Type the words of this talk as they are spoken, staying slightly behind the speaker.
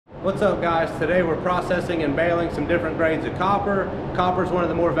What's up, guys? Today we're processing and baling some different grades of copper. Copper is one of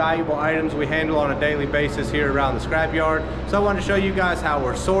the more valuable items we handle on a daily basis here around the scrapyard. So I wanted to show you guys how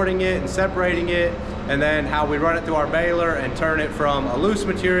we're sorting it and separating it, and then how we run it through our baler and turn it from a loose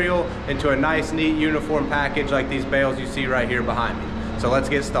material into a nice, neat, uniform package like these bales you see right here behind me. So let's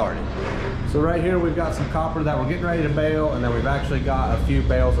get started. So right here we've got some copper that we're getting ready to bale, and then we've actually got a few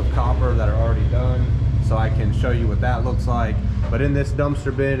bales of copper that are already done, so I can show you what that looks like. But in this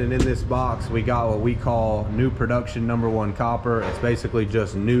dumpster bin and in this box, we got what we call new production #1 copper. It's basically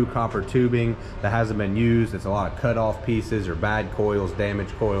just new copper tubing that hasn't been used. It's a lot of cut off pieces or bad coils,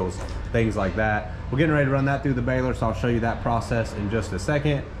 damaged coils, things like that. We're getting ready to run that through the baler, so I'll show you that process in just a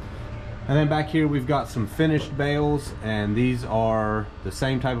second. And then back here we've got some finished bales, and these are the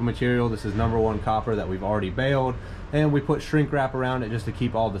same type of material. This is #1 copper that we've already baled, and we put shrink wrap around it just to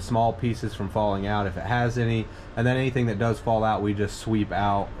keep all the small pieces from falling out if it has any. And then anything that does fall out, we just sweep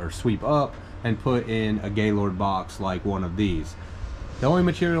out or sweep up and put in a Gaylord box like one of these. The only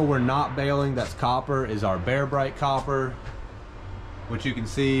material we're not baling that's copper is our Bare Bright copper, which you can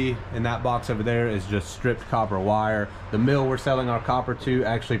see in that box over there is just stripped copper wire. The mill we're selling our copper to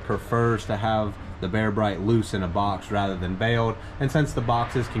actually prefers to have the Bare Bright loose in a box rather than baled, and since the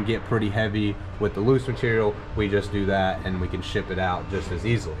boxes can get pretty heavy with the loose material, we just do that and we can ship it out just as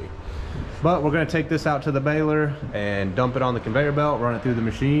easily. But we're going to take this out to the baler and dump it on the conveyor belt, run it through the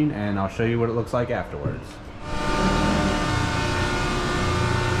machine, and I'll show you what it looks like afterwards.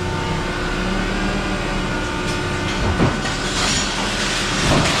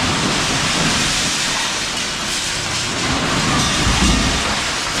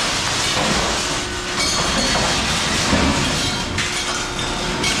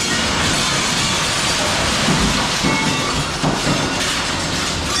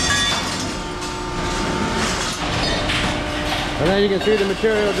 And then you can see the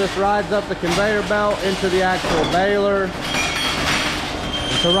material just rides up the conveyor belt into the actual baler.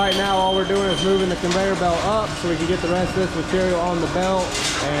 And so right now all we're doing is moving the conveyor belt up so we can get the rest of this material on the belt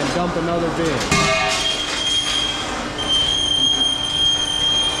and dump another bin.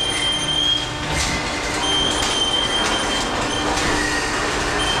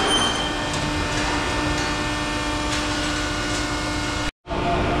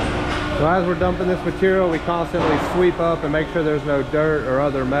 So as we're dumping this material, we constantly sweep up and make sure there's no dirt or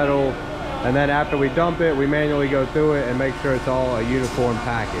other metal. And then after we dump it, we manually go through it and make sure it's all a uniform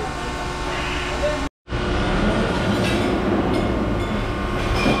package.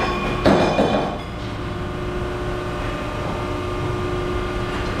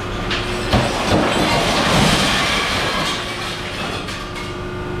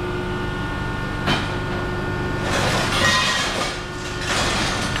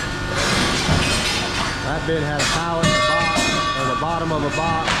 That bin had a pallet in the box, or the bottom of a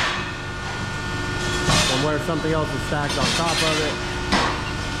box, and where something else is stacked on top of it.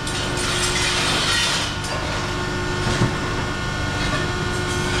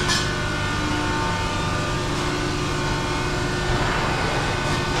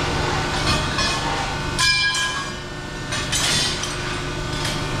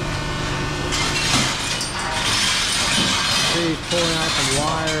 See, he's pulling out some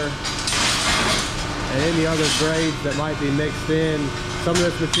wire. And any other grades that might be mixed in. Some of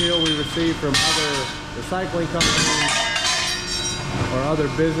this material we receive from other recycling companies or other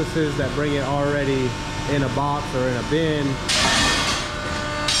businesses that bring it already in a box or in a bin.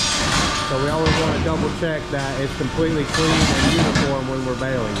 So we always want to double check that it's completely clean and uniform when we're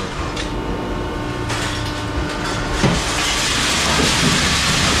baling it.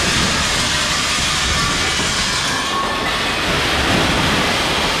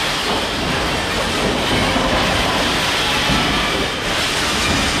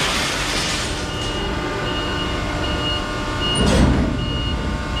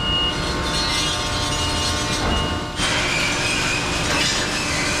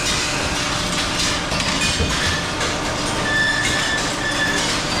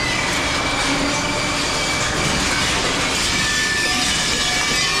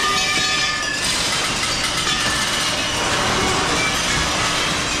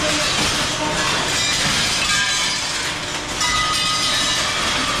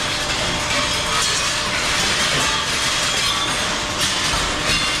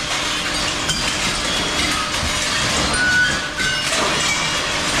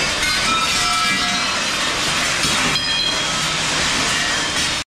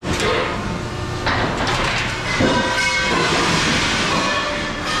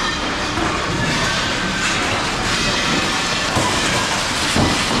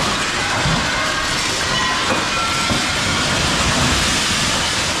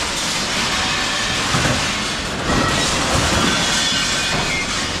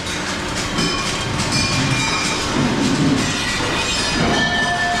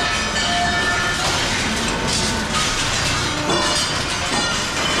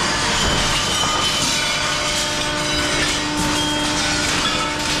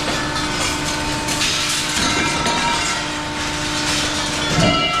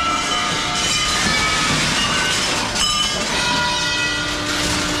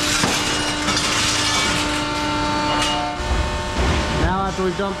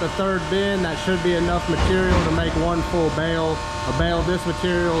 jump the third bin, that should be enough material to make one full bale. A bale of this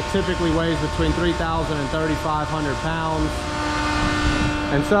material typically weighs between 3,000 and 3,500 pounds.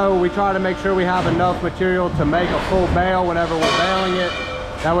 And so we try to make sure we have enough material to make a full bale whenever we're baling it.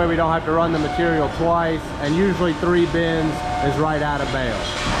 That way we don't have to run the material twice, and usually 3 bins is right at a bale.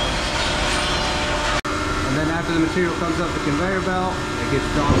 And then after the material comes up the conveyor belt, it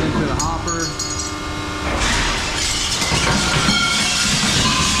gets dropped into the hopper.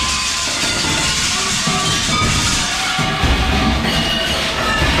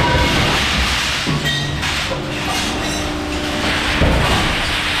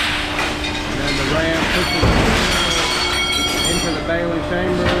 Into the baling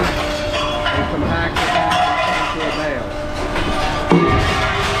chamber and compact it into a bale.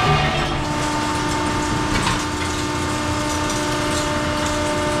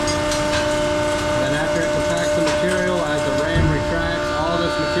 Then after it compacts the material, as the ram retracts, all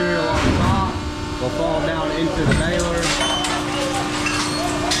this material on the top will fall down into the baler.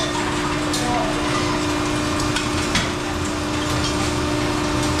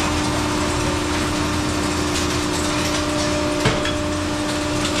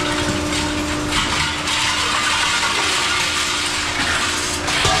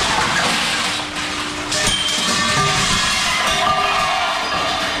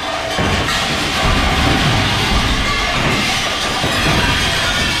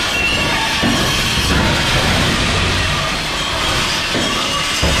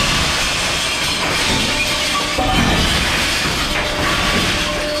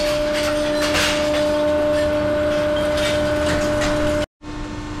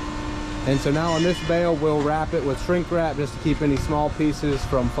 And so now on this bale, we'll wrap it with shrink wrap just to keep any small pieces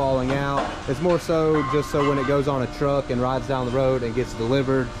from falling out. It's more so just so when it goes on a truck and rides down the road and gets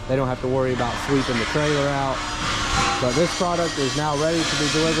delivered, they don't have to worry about sweeping the trailer out. But this product is now ready to be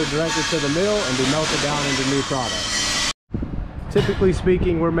delivered directly to the mill and be melted down into new products. Typically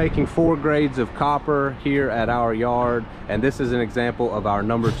speaking, we're making 4 grades of copper here at our yard, and this is an example of our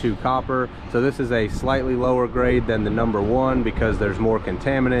number 2 copper. So this is a slightly lower grade than the number 1 because there's more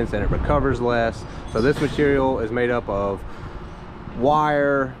contaminants and it recovers less. So this material is made up of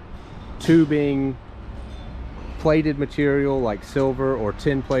wire, tubing, plated material like silver or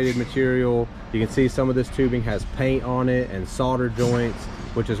tin plated material. You can see some of this tubing has paint on it and solder joints,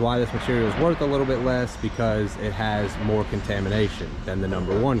 which is why this material is worth a little bit less, because it has more contamination than the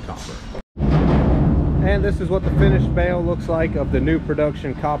number 1 copper. And this is what the finished bale looks like of the new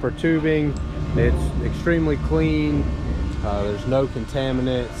production copper tubing. It's extremely clean, there's no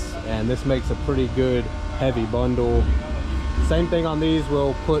contaminants, and this makes a pretty good heavy bundle. Same thing on these,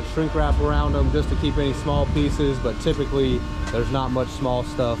 we'll put shrink wrap around them just to keep any small pieces, but typically there's not much small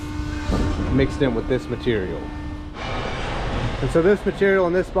stuff mixed in with this material. And so this material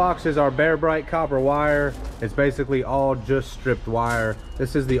in this box is our Bare Bright copper wire. It's basically all just stripped wire.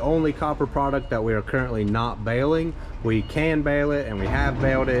 This is the only copper product that we are currently not baling. We can bale it and we have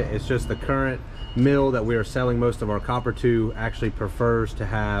baled it. It's just the current mill that we are selling most of our copper to actually prefers to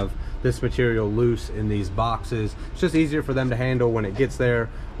have this material loose in these boxes. It's just easier for them to handle when it gets there.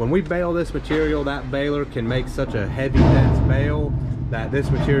 When we bale this material, that baler can make such a heavy, dense bale that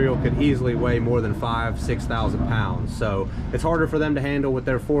this material could easily weigh more than 5,000–6,000 pounds. So it's harder for them to handle with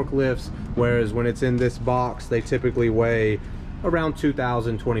their forklifts, whereas when it's in this box, they typically weigh around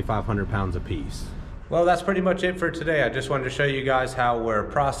 2,000–2,500 pounds a piece. Well, that's pretty much it for today. I just wanted to show you guys how we're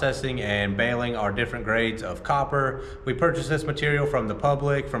processing and baling our different grades of copper. We purchase this material from the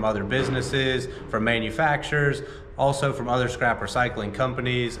public, from other businesses, from manufacturers, also from other scrap recycling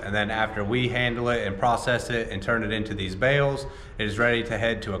companies, and then after we handle it and process it and turn it into these bales, it is ready to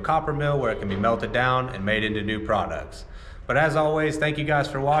head to a copper mill where it can be melted down and made into new products. But as always, thank you guys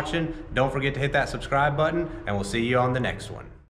for watching. Don't forget to hit that subscribe button, and we'll see you on the next one.